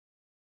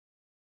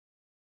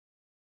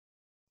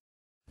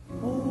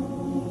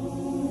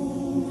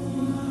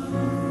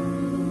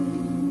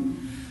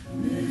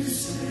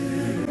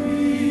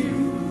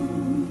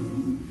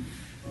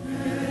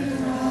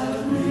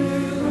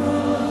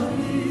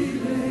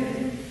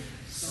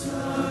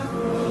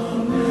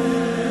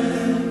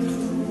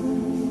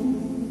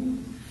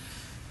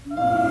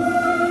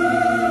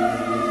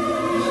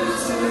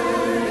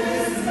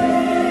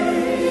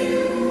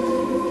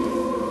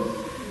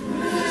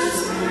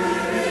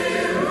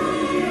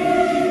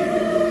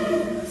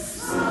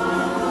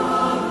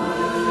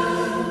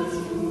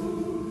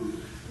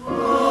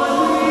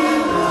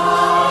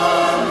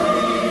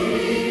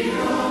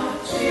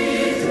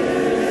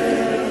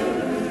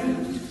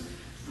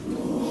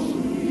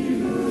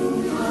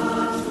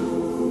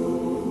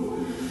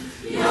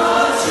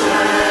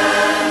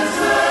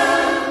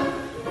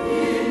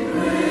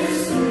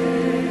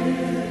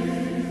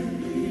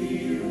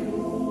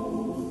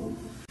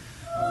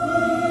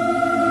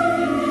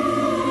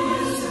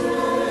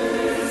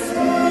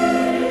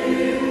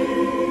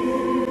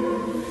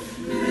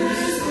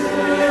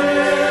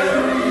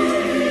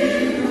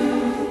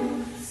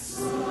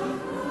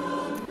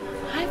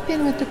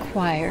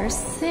choir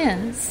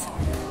since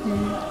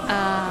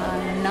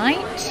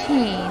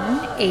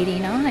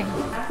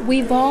 1989.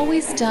 We've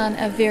always done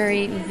a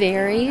very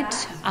varied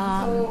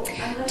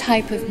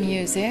type of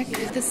music.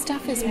 The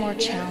stuff is more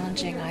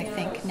challenging, I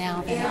think,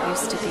 now than it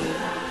used to be,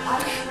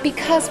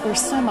 because we're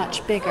so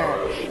much bigger,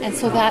 and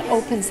so that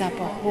opens up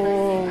a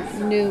whole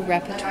new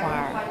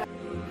repertoire.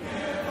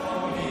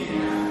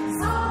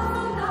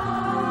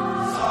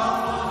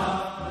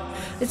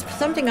 It's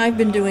something I've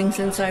been doing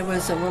since I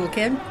was a little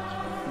kid,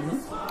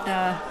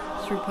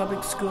 through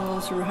public school,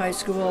 through high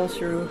school,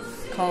 through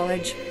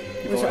college.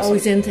 I was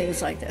always in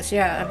things like this.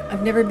 Yeah,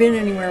 I've never been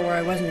anywhere where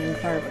I wasn't in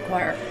part of a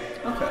choir.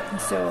 Okay.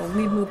 So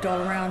we've moved all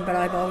around, but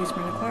I've always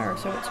been a choir,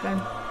 so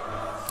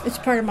it's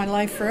part of my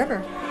life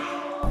forever.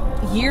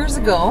 Years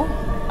ago,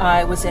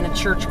 I was in a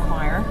church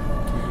choir,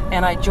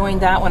 and I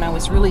joined that when I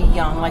was really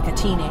young, like a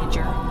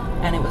teenager,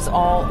 and it was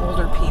all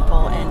older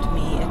people and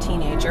me, a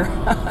teenager.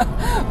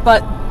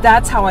 But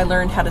that's how I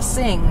learned how to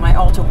sing my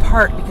alto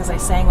part, because I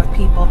sang with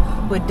people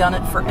who had done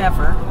it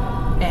forever.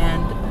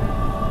 And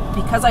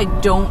because I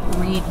don't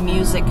read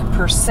music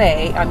per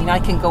se, I mean, I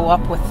can go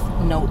up with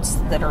notes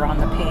that are on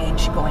the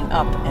page going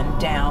up and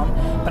down,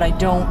 but I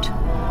don't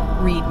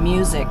read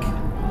music,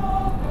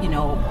 you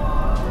know.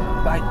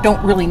 I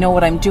don't really know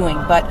what I'm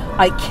doing, but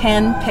I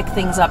can pick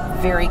things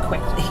up very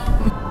quickly.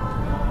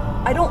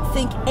 I don't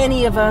think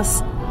any of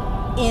us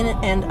in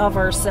and of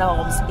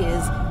ourselves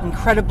is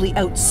incredibly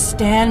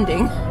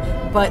outstanding,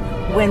 but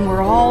when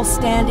we're all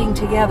standing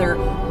together,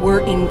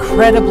 we're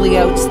incredibly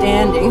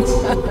outstanding.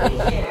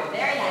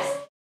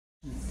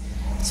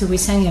 So we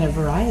sang in a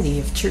variety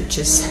of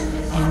churches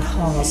and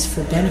halls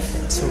for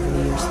benefits over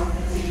the years.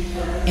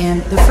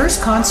 And the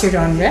first concert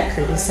on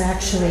record is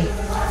actually,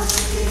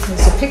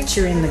 there's a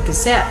picture in the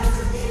Gazette,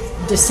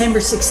 December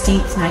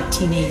 16th,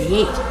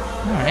 1988,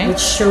 which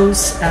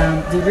shows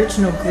the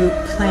original group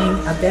playing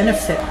a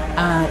benefit.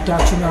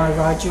 Dr. Nora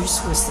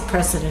Rogers was the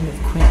president of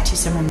Quinte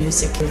Summer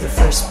Music. The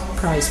first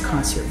prize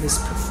concert was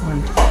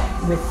performed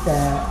with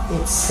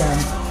its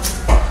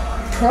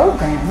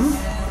program,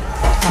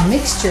 a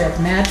mixture of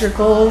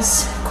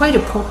madrigals, quite a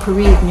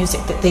potpourri of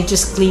music that they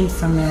just gleaned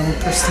from their own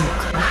personal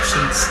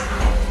collections.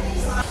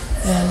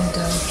 And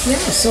yeah,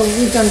 so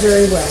we've done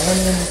very well, and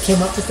then we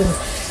came up with a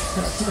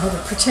rather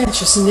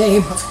pretentious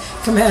name of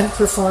Command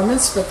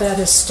Performance, but that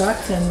has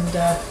stuck, and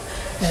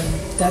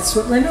that's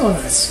what we're known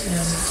as.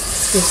 And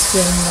it's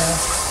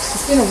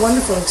been a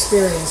wonderful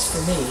experience for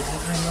me,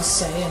 I must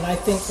say, and I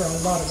think for a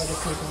lot of other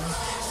people.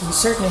 We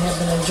certainly have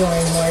been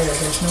enjoying Moira,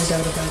 there's no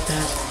doubt about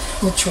that.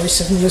 The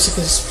choice of music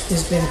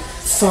has been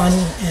fun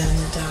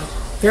and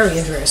very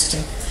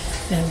interesting,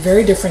 and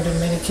very different in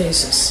many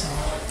cases. So,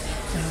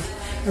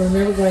 I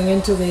remember going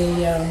into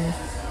the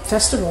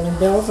festival in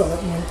Belleville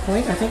at one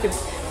point. I think it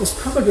was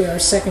probably our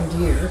second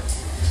year,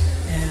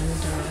 and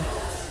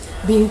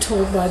being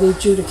told by the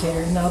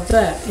adjudicator, now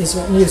that is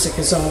what music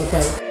is all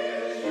about.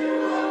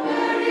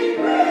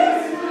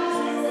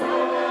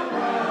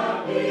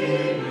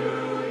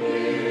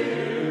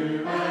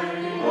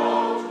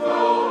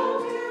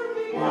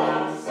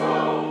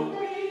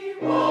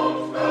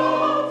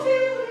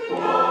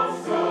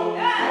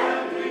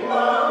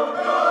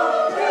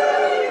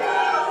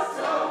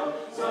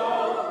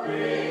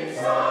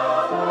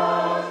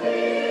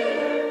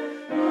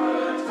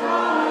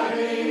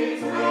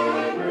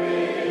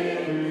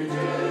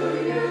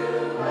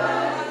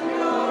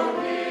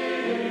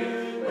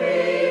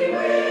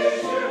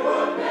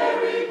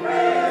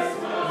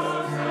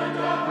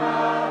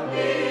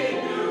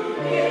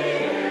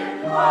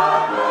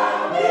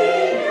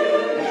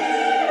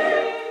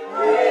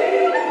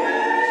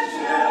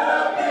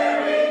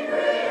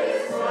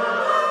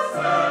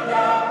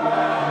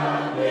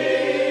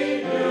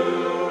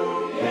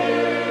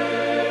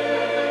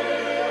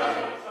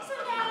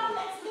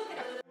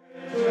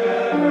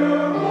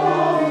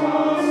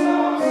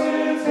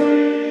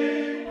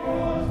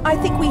 I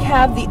think we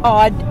have the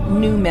odd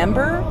new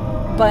member,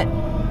 but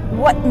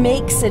what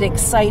makes it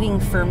exciting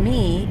for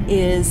me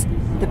is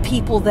the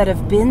people that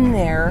have been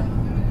there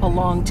a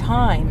long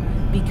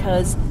time,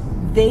 because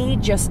they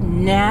just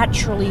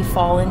naturally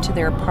fall into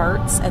their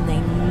parts and they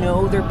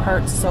know their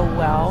parts so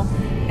well,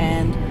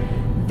 and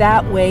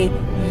that way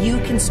you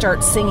can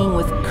start singing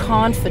with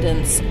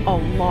confidence a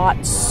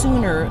lot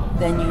sooner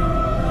than you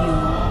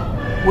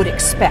would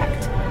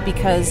expect,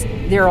 because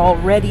they're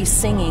already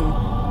singing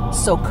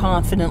so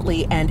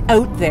confidently and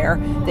out there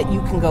that you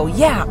can go,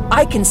 yeah,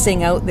 I can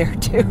sing out there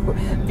too.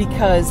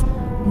 Because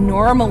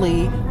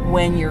normally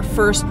when you're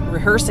first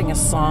rehearsing a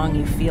song,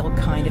 you feel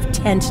kind of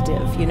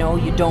tentative, you know,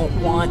 you don't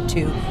want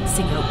to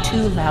sing out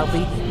too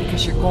loudly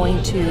because you're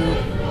going to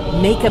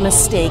make a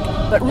mistake,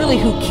 but really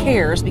who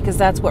cares, because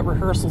that's what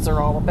rehearsals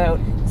are all about,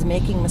 is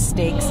making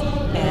mistakes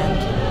and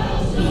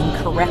being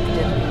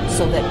corrected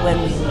so that when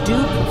we do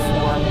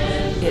perform,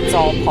 it's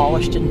all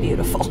polished and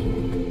beautiful.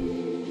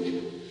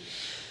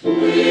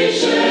 We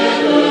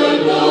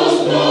shepherd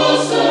most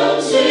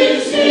blossom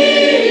since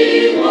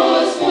he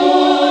was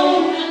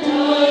born,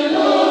 and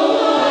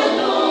I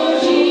know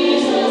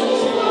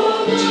Jesus, for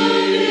my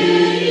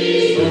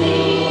baby's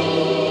born.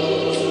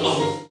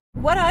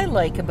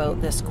 like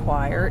about this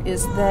choir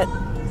is that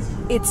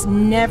it's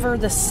never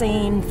the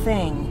same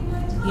thing.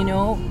 You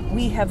know,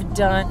 we have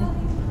done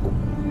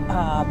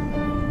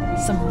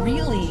some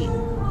really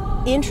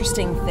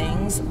interesting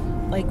things.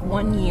 Like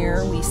one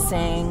year we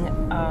sang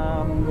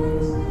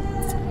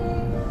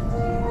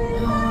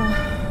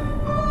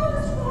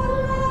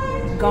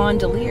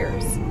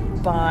Gondoliers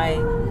by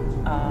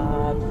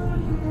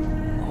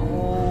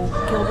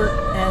Gilbert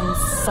and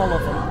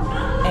Sullivan.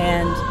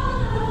 And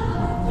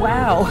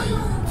wow,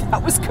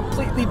 that was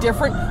completely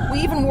different. We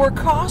even wore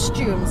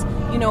costumes.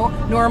 You know,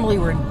 normally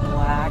we're in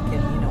black and,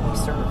 you know, we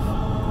sort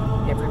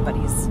of,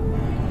 everybody's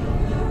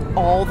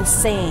all the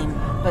same.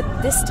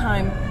 But this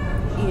time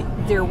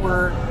there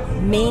were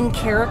main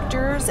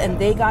characters and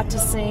they got to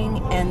sing,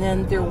 and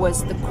then there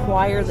was the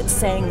choir that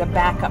sang the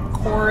backup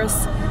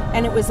chorus,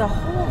 and it was a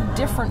whole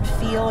different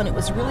feel, and it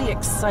was really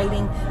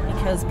exciting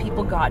because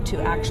people got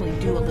to actually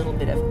do a little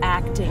bit of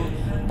acting,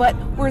 but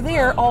we're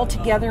there all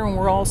together and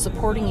we're all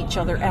supporting each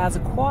other as a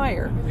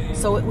choir.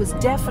 So it was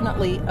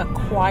definitely a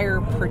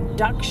choir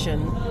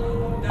production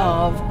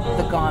of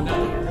the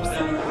Gondoliers.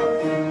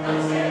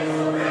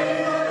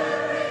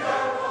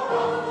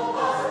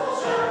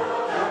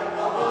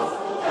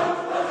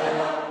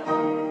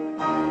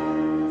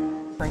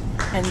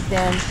 And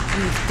then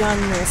we've done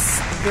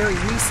this very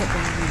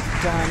recently.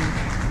 We've done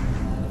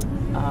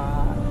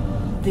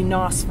the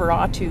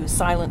Nosferatu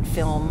silent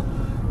film,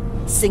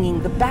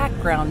 singing the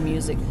background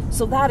music.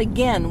 So that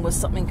again was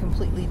something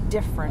completely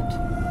different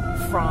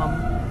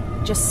from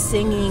just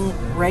singing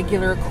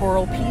regular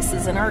choral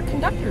pieces. And our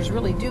conductors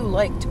really do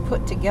like to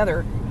put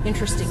together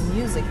interesting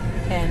music.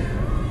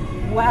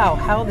 And wow,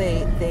 how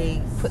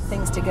they put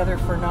things together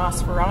for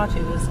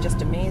Nosferatu is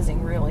just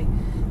amazing, really.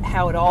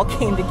 How it all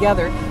came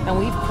together, and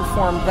we've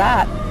performed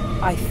that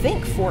I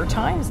think 4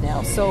 times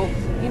now. So,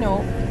 you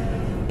know,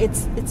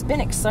 it's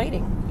been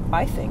exciting,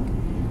 I think.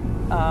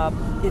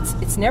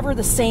 It's never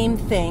the same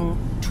thing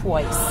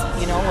twice,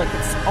 you know, like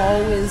it's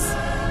always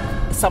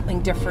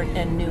something different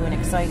and new and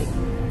exciting.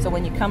 So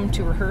when you come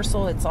to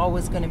rehearsal, it's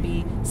always going to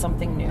be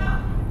something new.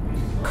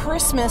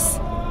 Christmas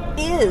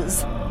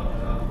is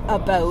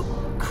about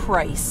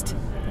Christ.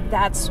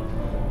 That's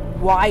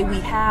why we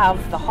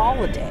have the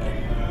holiday.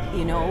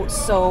 You know,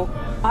 so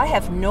I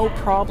have no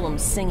problem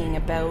singing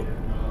about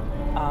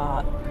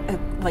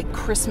like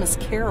Christmas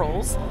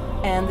carols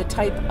and the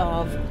type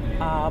of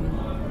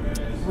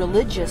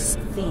religious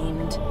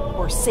themed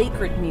or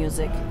sacred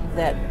music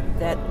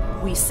that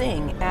we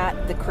sing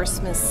at the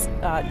Christmas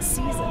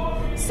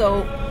season.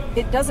 So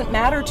it doesn't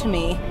matter to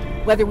me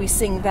whether we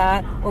sing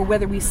that or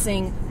whether we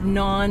sing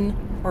non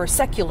or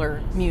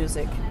secular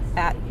music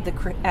at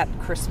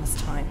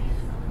Christmas time.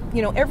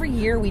 You know, every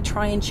year we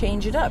try and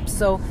change it up.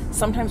 So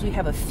sometimes we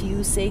have a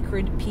few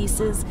sacred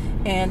pieces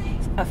and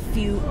a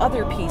few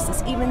other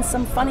pieces, even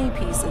some funny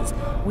pieces.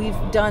 We've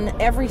done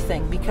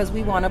everything because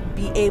we want to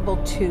be able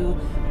to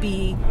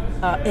be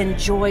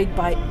enjoyed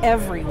by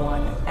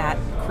everyone at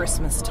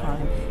Christmas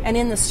time. And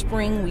in the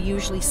spring, we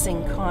usually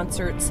sing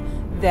concerts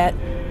that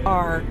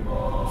are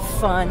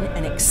fun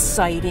and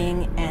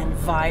exciting and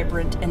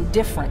vibrant and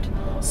different.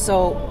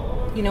 So,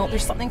 you know,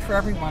 there's something for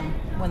everyone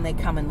when they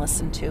come and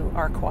listen to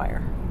our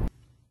choir.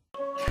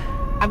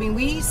 I mean,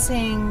 we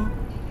sing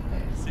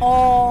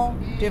all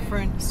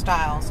different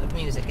styles of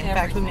music. In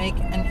fact, we make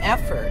an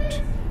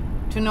effort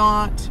to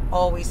not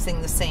always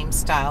sing the same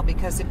style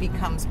because it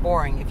becomes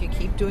boring. If you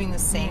keep doing the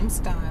same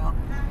style,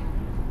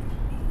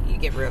 you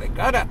get really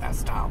good at that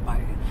style.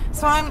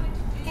 So I'm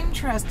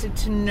interested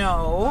to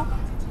know,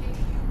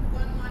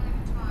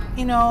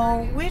 you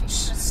know, which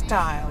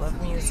style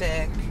of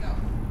music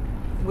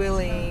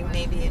Willie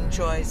maybe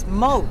enjoys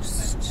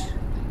most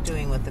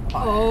doing with the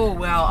choir. Oh,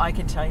 well, I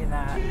can tell you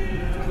that.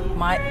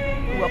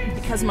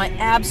 Because my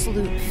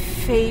absolute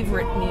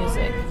favorite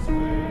music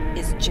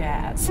is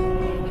jazz.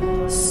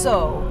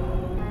 So,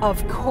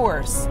 of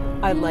course,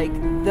 I like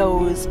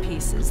those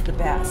pieces the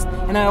best.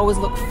 And I always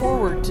look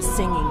forward to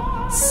singing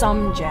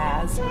some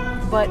jazz,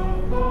 but,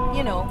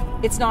 you know,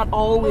 it's not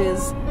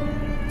always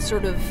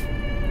sort of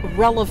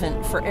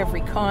relevant for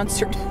every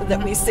concert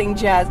that we sing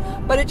jazz,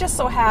 but it just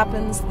so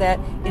happens that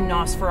in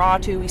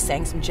Nosferatu we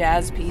sang some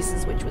jazz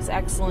pieces, which was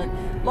excellent.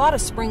 A lot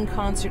of spring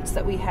concerts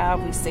that we have,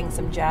 we sing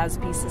some jazz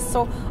pieces,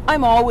 so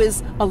I'm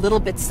always a little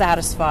bit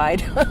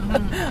satisfied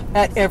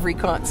at every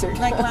concert.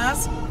 Like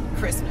last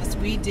Christmas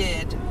we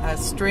did a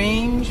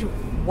strange,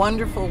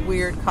 wonderful,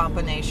 weird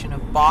combination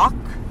of Bach,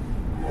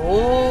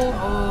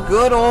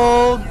 good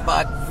old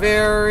but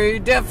very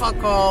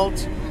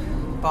difficult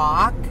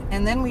Bach,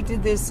 and then we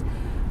did this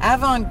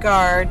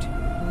avant-garde,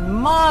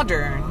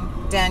 modern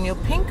Daniel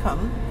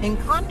Pinkham in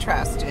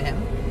contrast to him,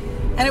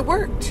 and it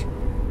worked.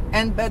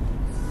 But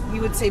you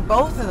would say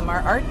both of them are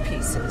art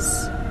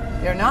pieces.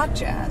 They're not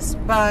jazz,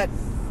 but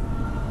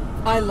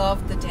I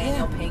love the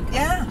Daniel Pinkham.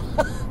 Yeah,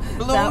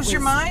 blows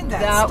your mind.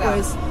 That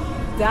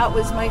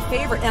was my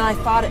favorite, and I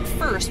thought at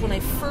first when I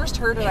first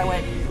heard it, I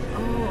went,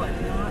 "Oh,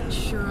 I'm not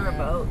sure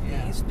about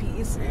these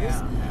pieces,"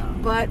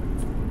 but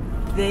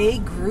they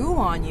grew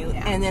on you,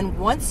 and then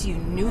once you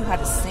knew how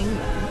to sing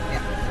them,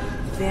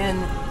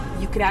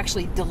 then you could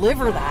actually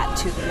deliver that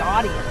to the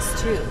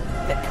audience too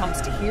that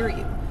comes to hear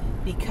you,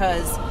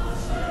 because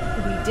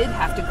we did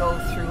have to go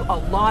through a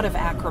lot of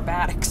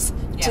acrobatics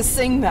to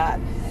sing that.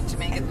 And to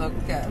make it look,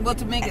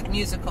 to make it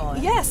musical.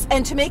 Yes,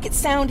 and to make it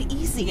sound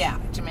easy. Yeah,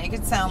 to make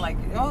it sound like,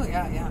 oh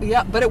yeah.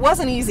 Yeah, but it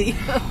wasn't easy. It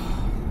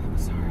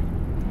was hard.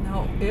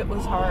 No, it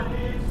was hard.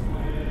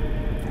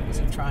 It was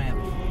a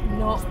triumph.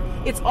 No,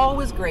 it's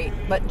always great,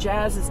 but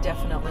jazz is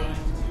definitely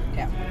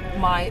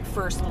my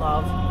first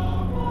love.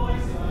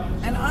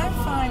 And I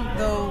find,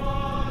 though,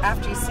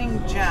 after you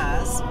sing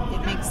jazz,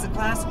 it makes the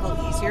classical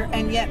easier,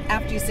 and yet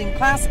after you sing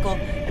classical,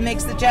 it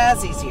makes the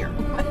jazz easier.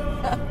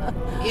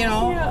 You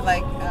know,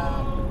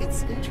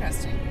 it's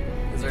interesting.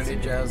 Is there any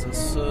jazz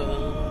this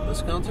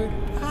concert?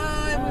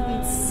 I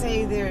wouldn't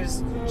say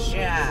there's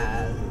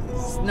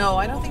jazz. No,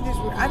 I don't think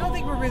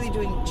we're really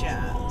doing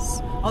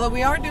jazz. Although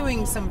we are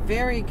doing some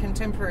very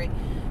contemporary.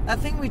 That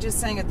thing we just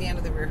sang at the end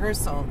of the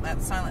rehearsal,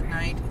 that Silent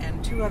Night,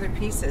 and 2 other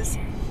pieces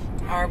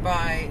are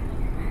by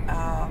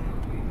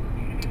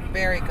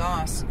Barry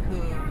Goss,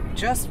 who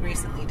just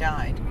recently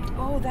died.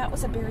 Oh, that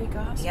was a Barry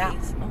Goss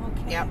piece. Oh,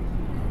 okay. Yep.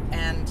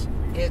 And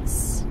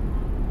it's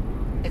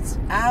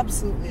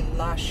absolutely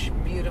lush,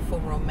 beautiful,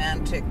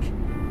 romantic.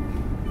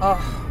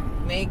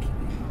 Make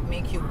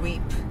you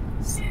weep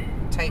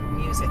type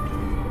music.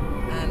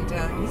 And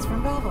he's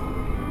from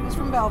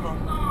Belleville.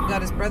 He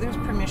got his brother's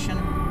permission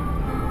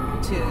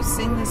to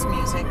sing this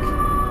music,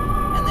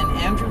 and then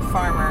Andrew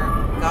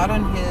Farmer got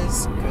on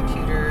his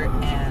computer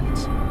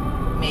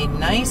and made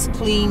nice,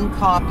 clean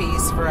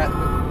copies for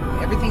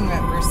everything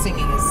that we're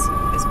singing.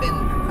 Has been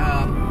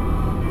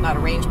not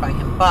arranged by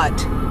him, but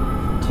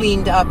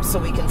cleaned up so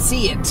we can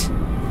see it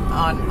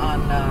on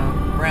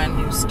brand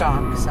new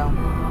stock. So,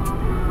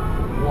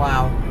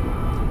 wow,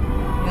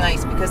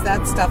 nice, because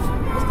that stuff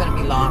was going to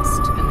be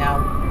lost, and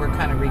now we're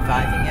kind of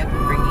reviving it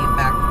and bringing it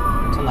back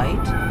to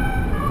light.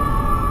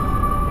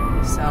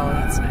 So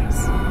that's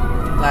nice.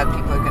 I'm glad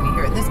people are going to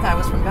hear it. This guy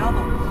was from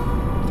Belleville.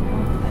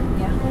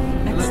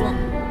 Yeah,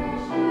 excellent.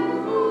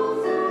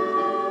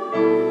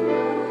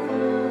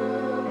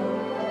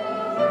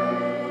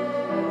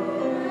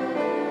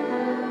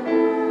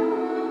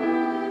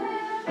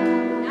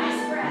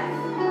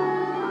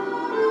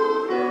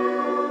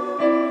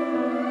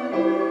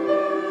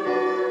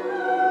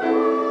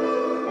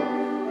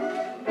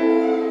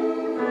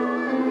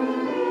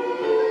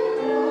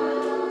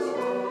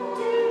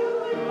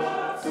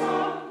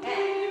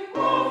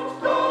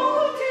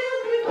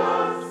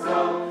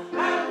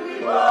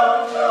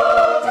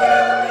 Go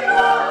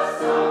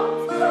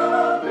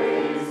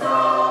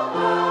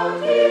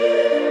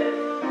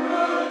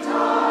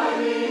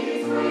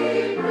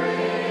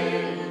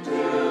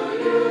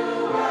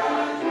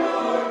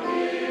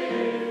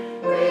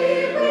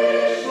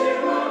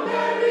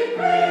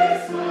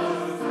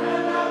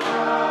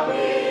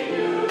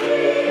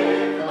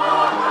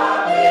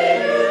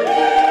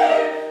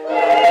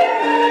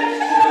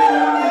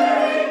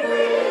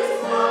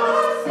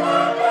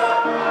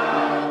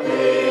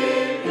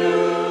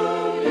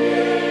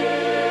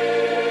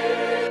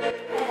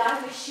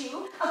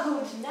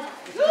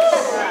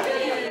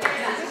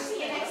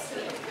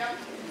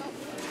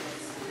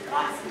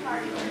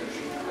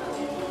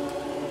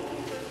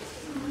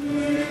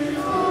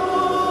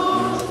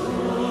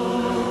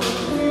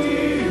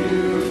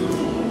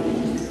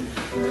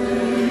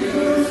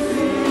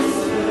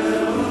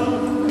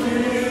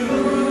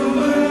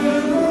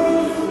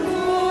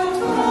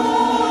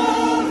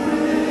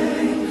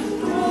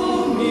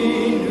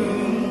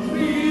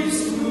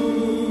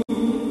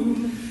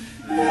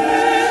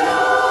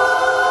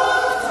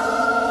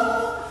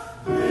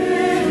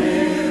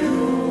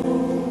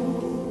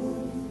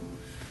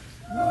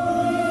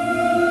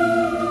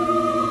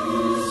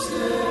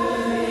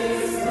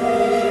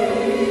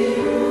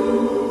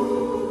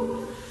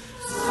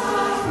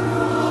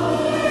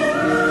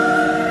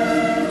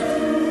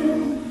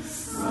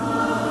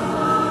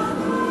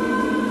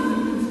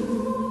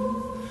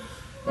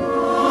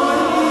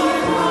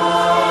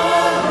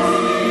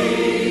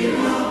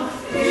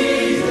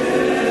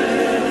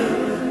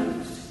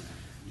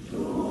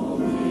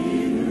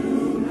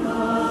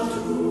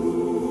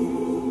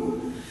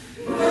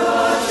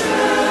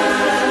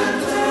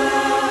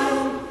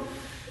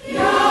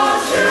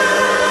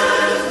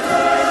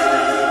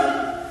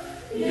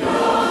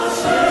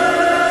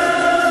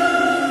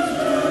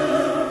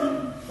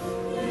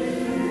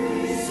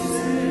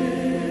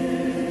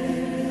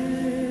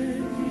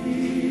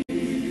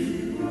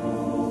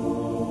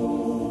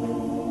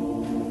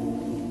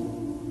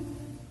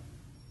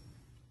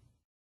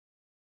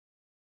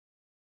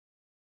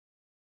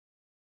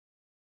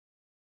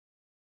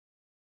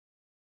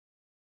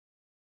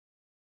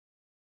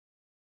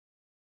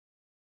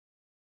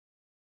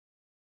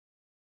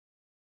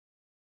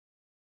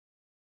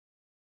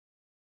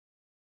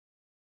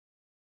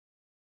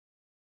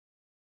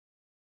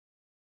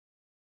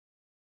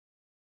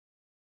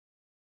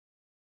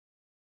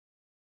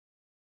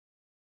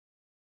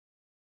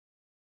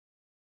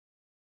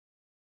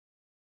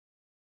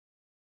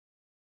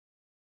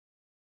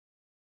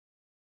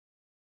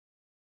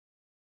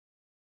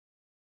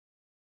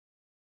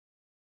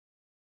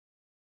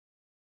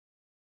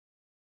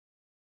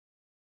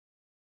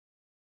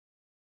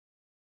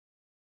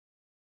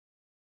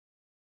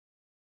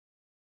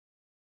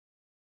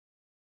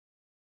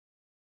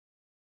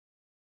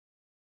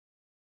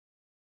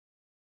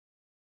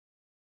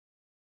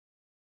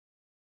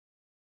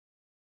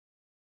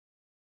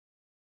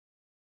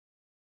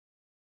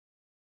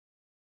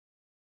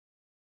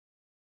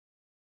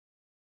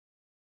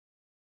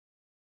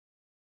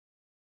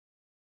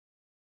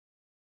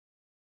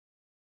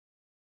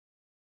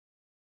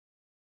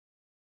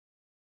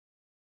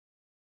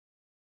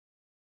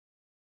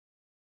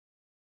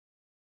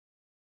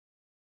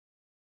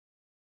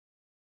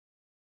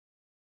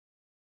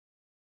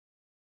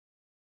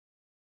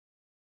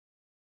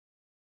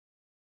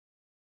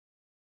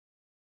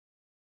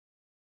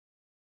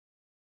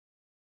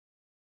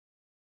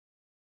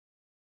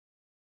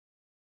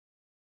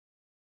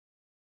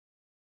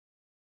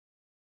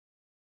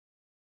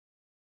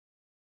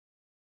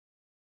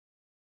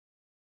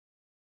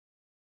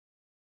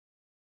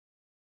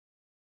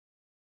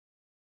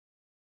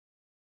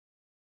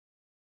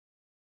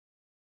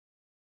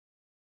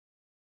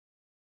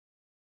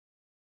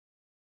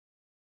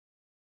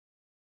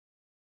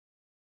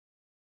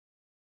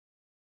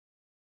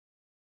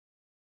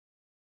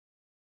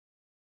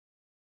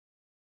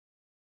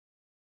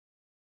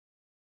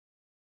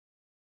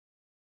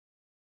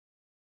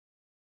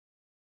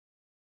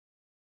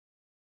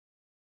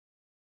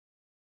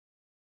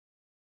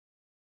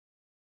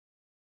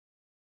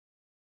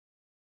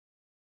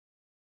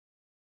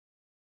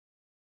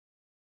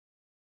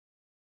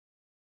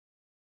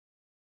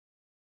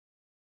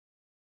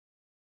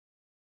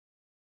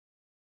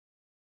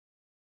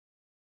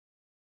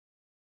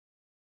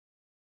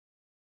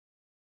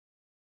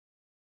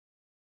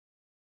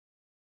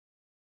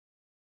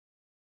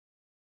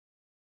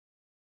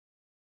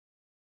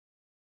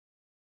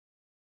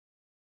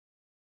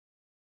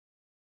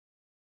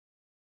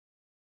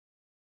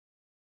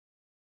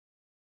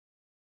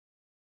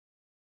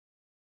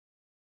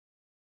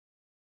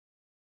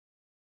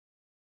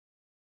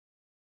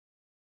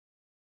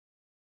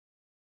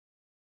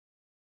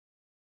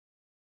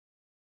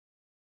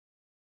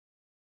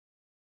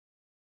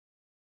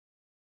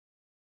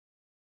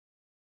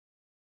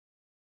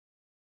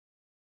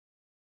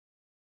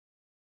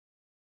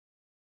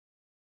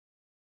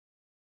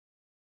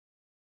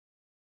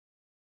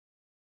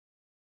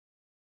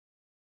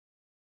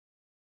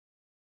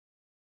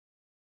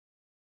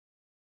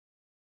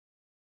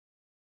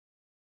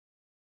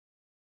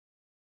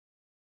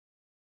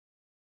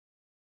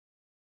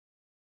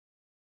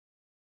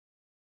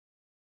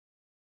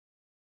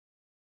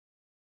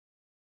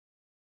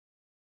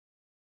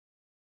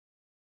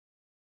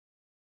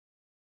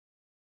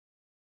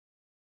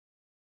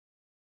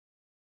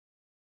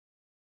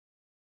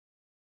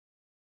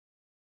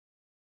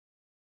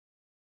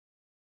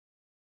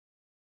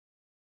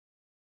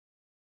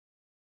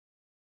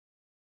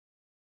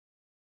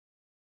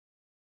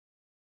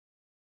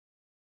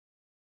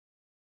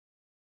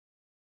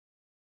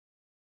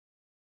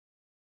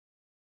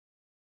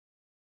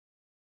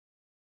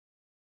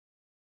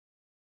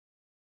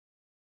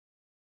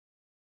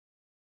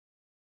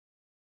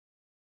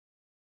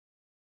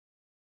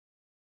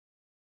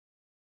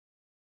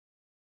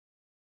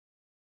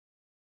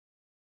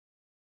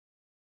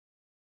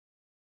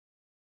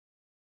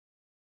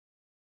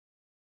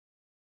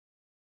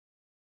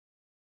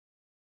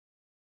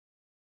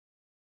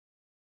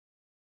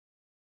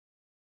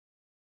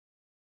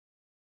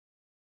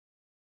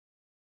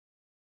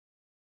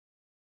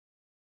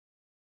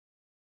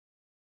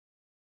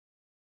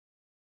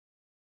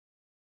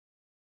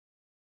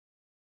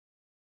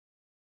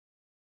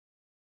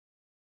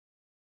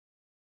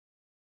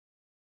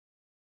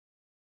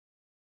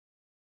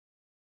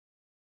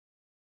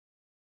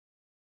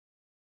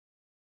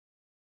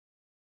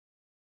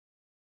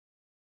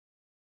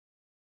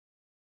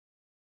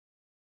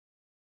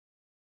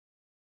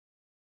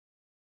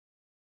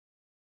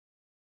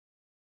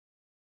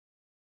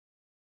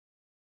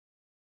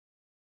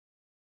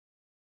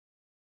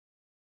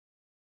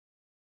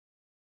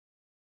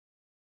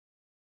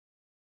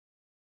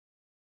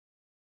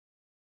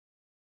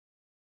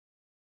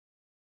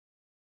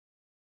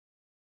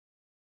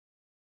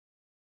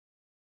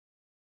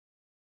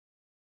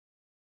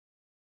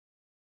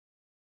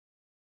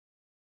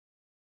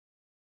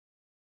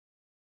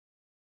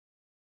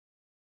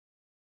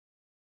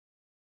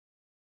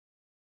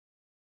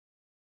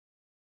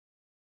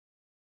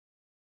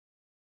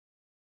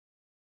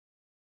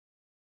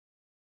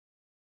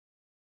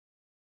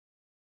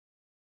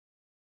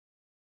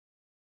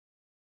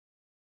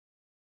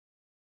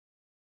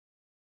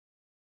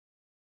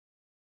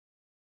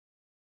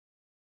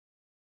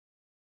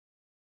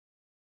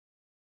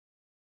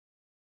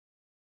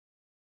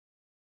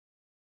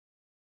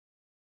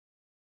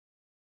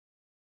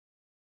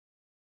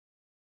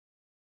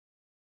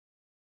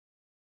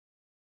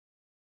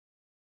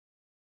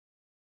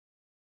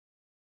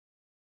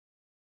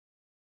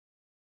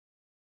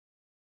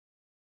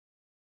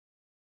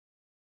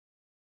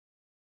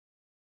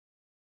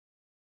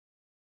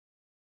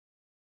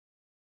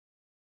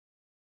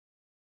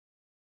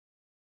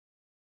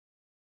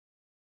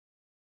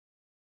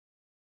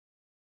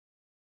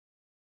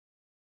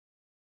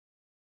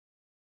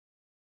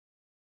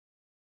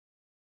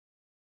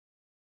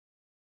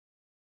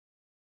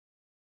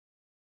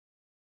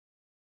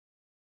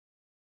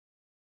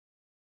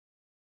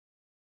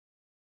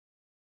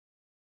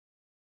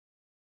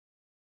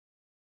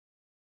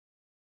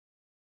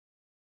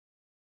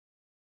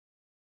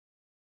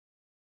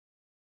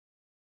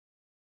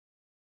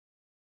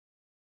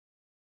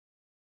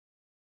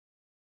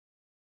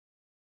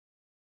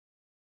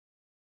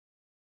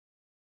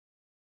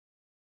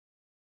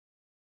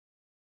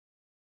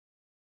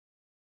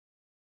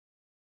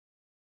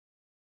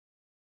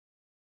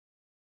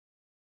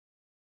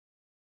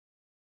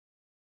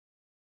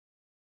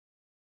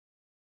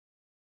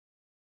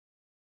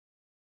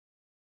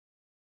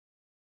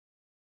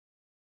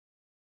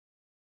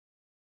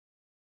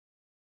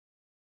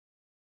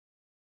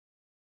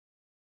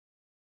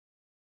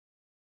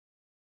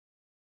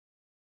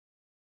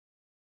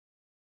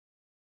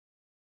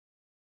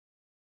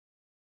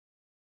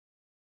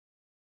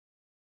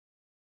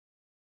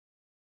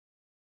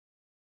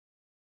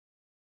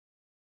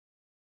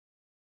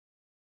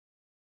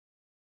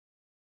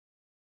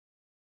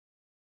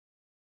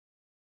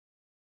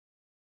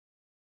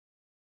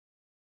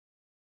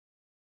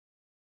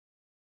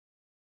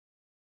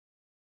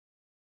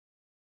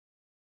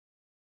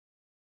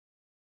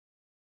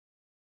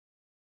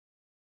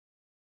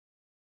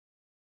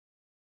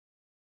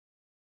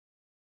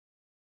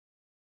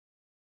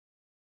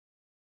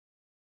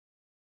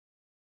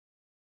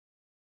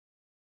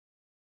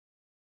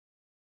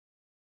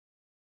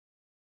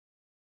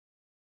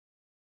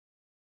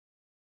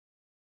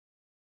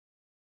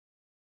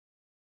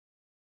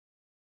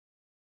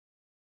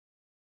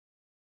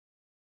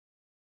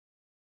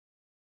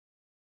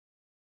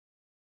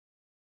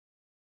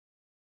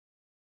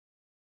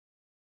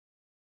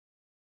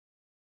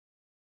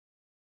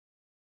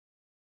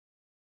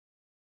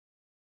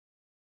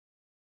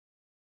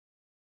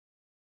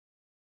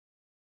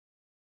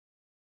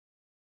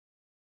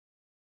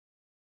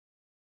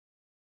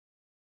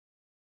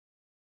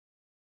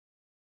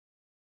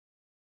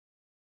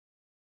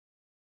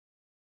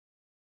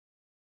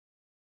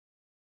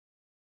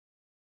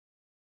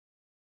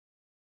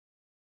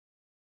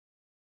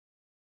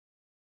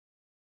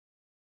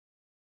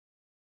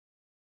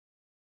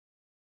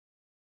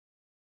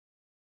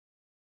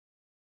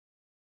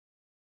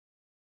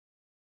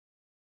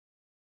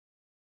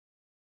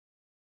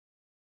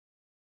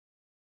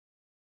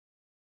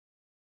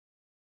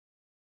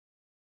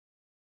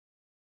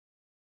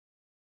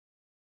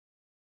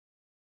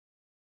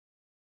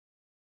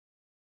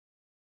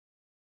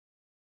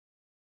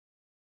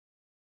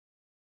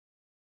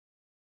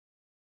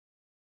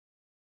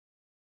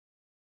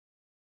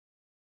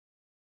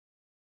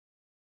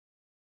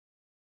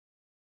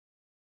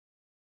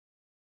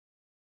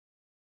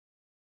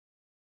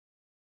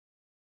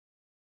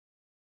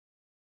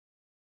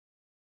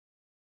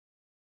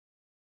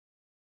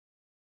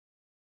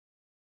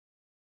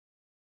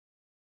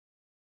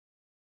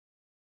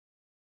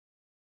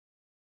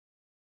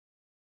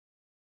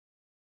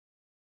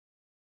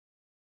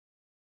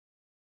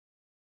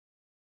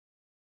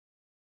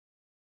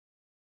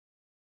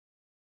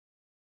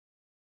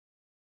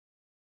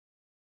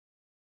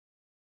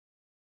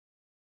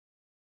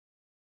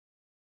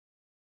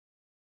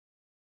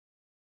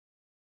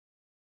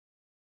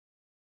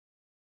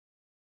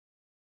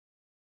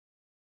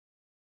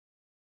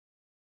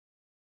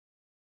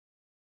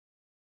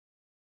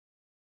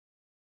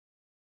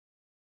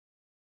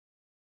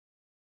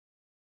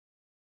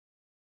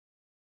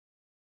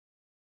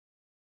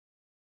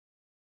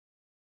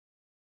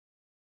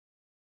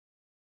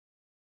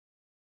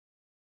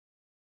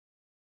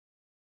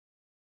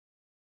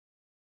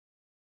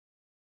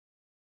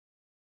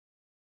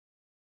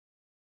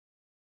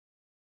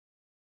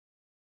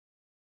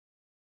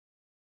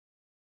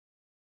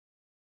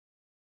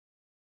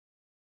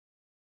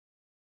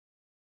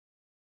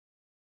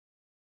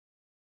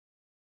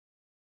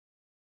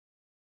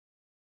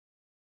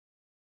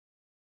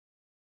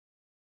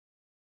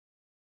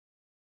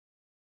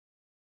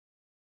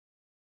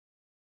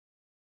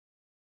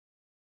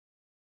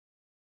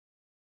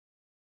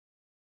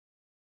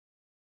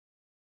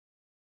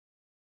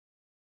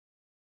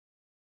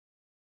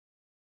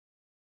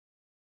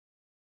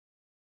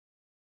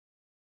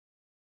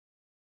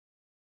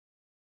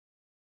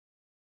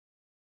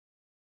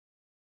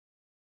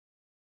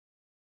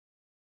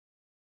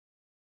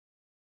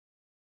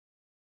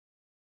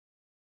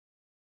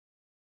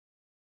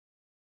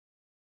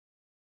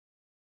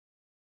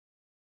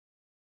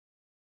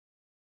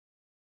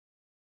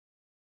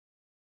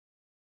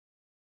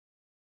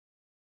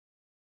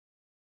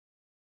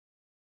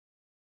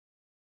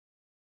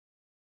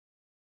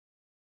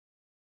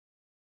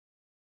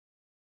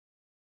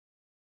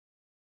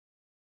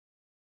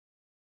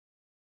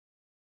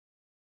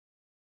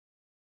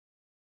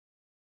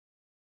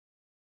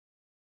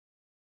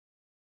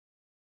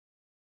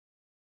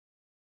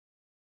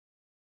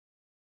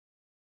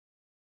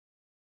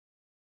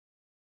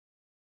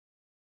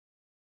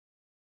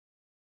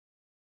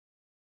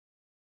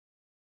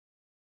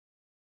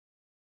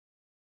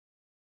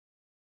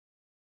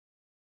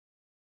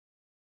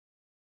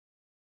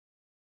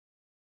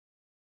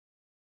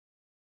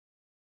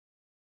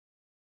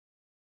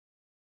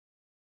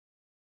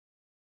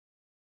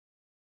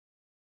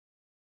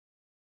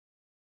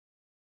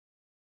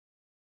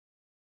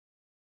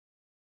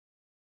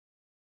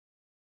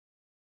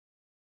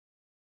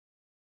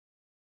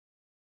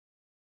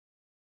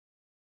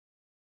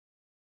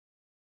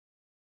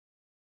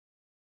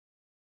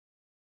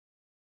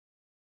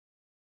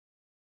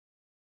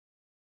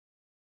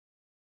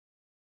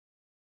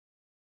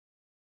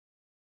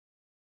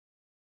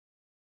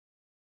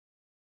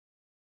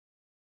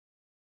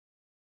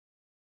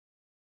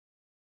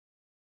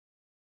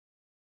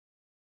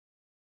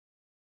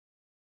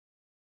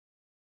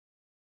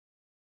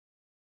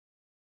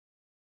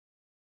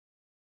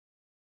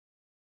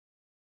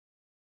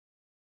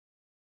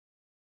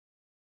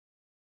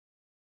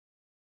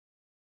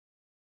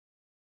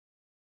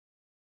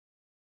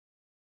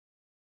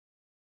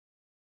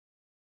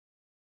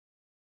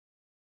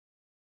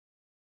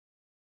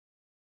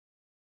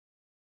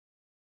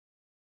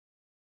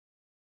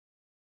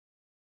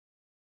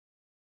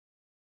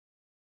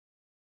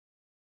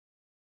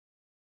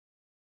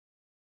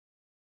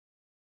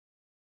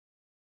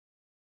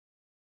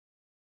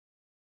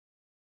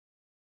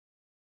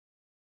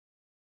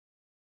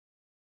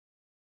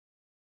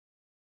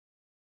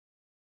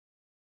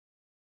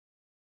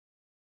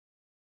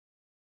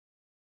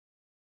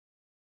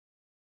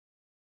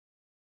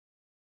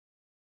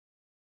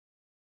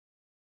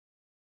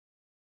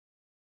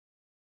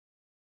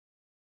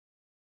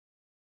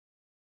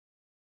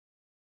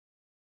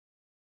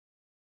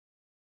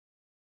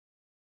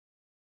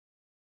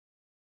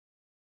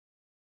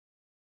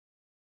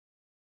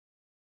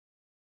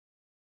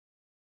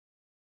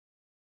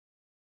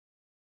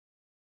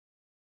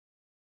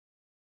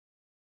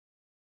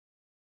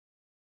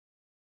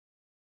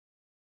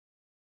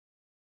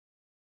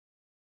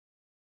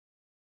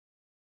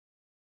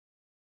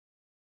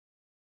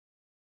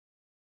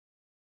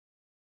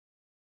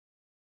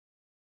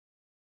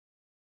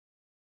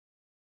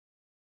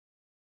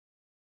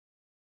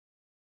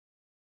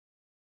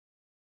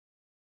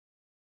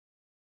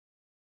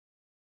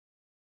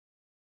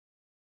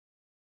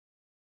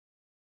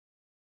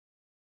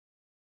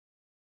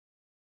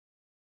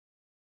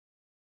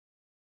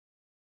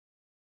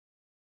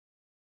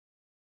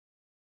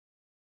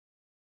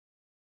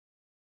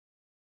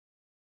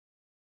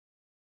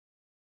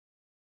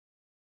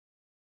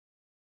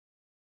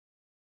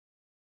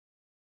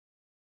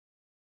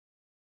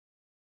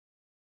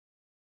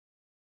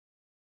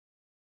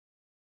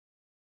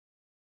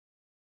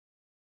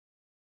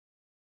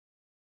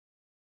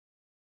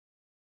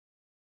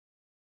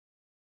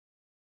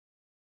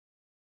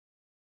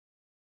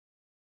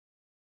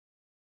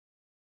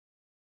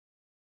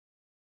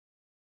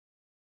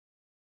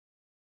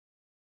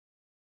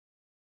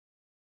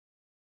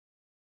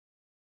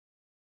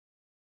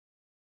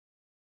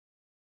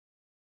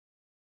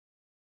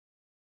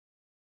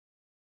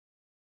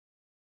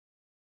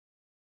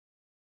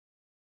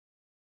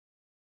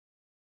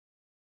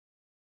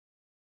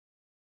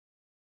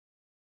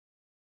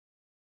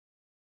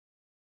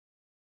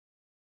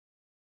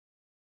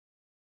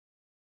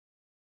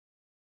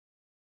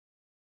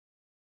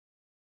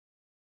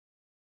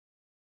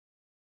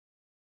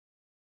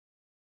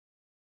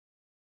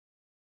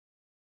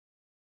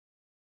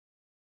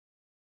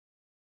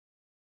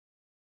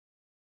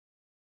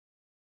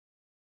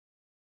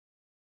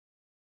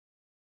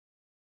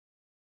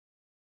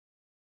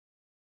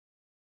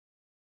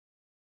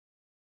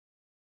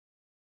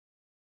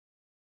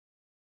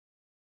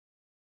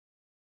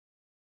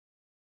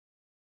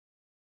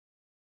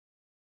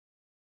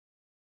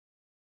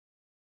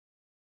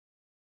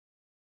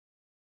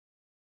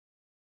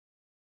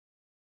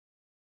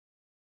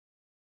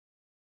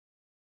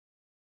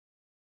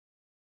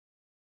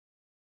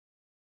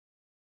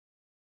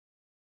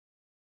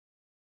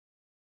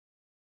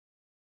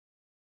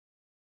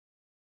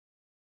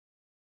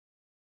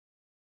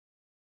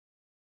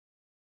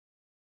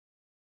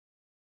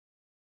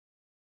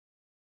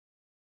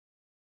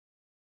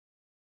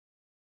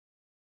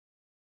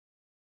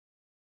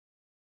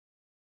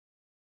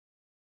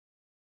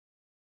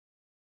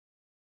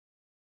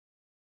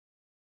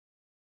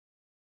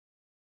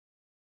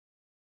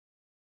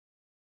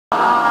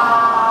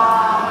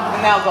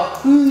now go.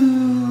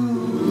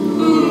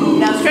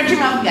 Now stretch your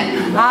mouth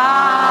again.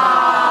 Ah.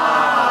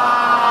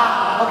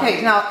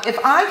 Okay, now if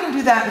I can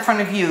do that in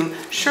front of you,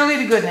 surely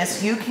to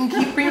goodness, you can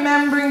keep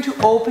remembering to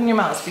open your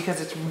mouth, because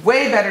it's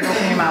way better to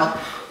open your mouth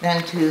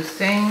than to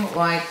sing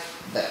like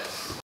this.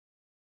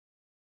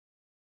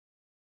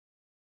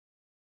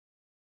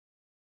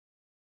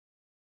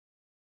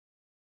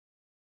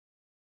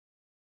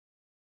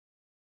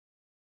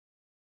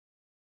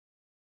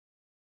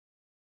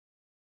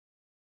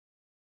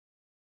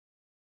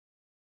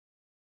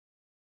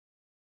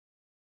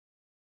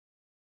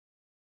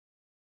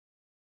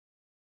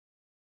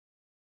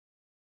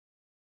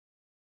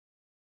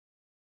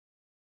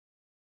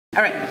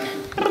 All right.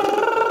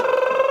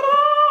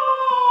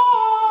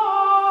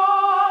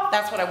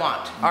 That's what I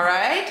want, all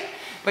right?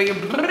 But you're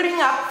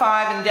bringing up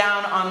 5 and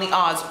down on the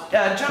Oz.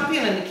 Jump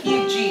in the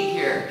key of G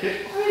here.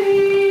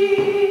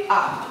 Okay.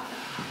 Up.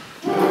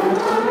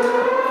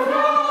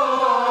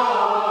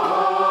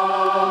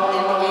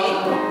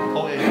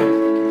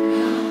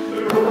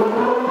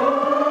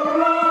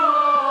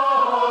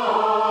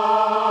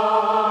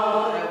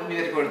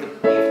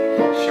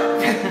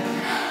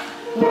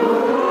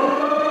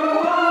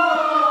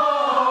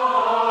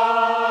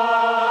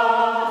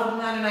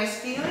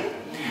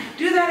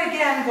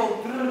 Go,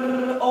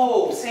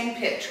 oh, same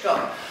pitch, go.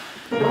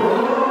 And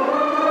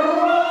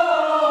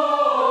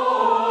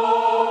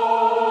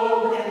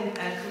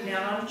come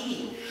down on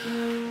E.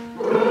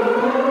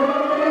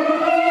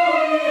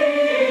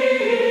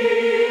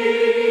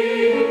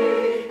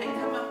 And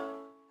come up.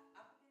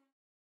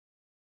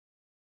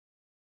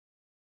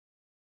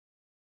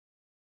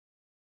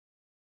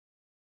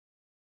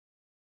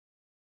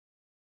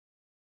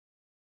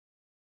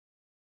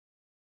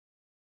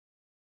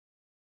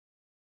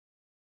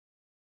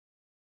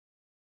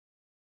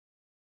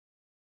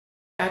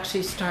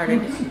 Actually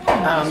started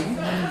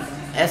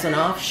as an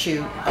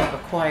offshoot of a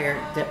choir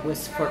that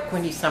was for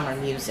Quinty Summer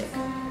Music.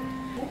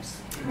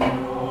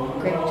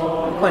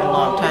 Quite a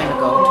long time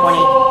ago,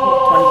 22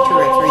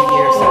 or 3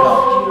 years ago.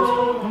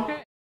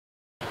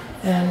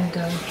 And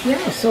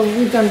yeah, so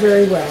we've done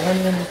very well. And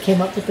then we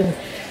came up with a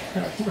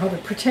rather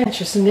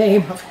pretentious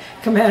name of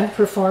Command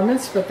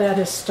Performance, but that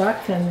has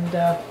stuck, and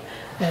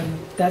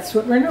that's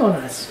what we're known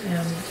as.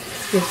 And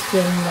it's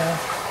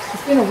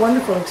been a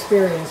wonderful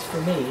experience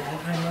for me,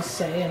 I must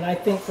say, and I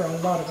think for a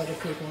lot of other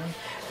people. And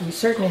we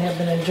certainly have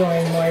been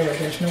enjoying Moira,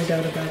 there's no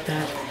doubt about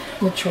that.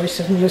 The choice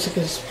of music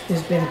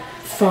has been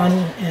fun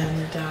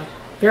and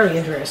very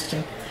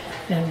interesting,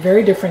 and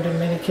very different in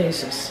many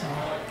cases.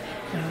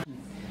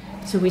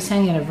 So we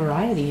sang in a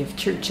variety of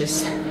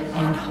churches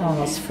and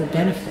halls for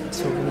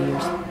benefits over the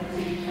years.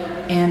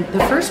 And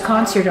the first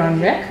concert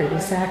on record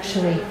is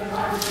actually,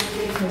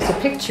 there's a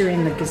picture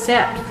in the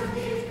Gazette,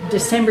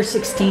 December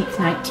 16th,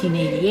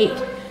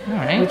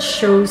 1988, which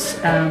shows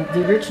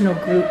the original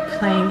group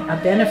playing a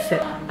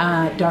benefit.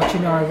 Dr.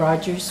 Nora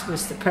Rogers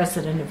was the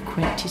president of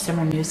Quinty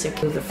Summer Music.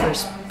 The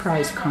first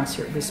prize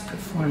concert was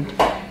performed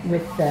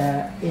with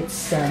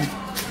its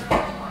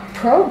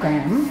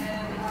program,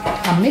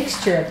 a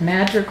mixture of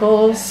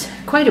madrigals,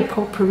 quite a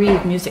potpourri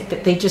of music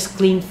that they just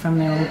gleaned from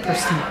their own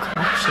personal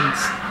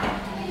collections.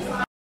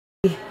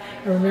 I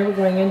remember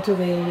going into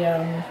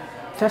the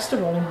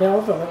festival in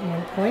Belleville at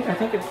one point. I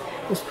think it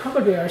was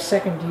probably our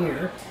second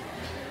year,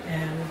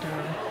 and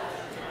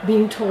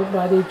being told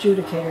by the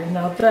adjudicator,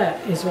 now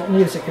that is what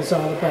music is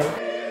all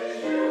about.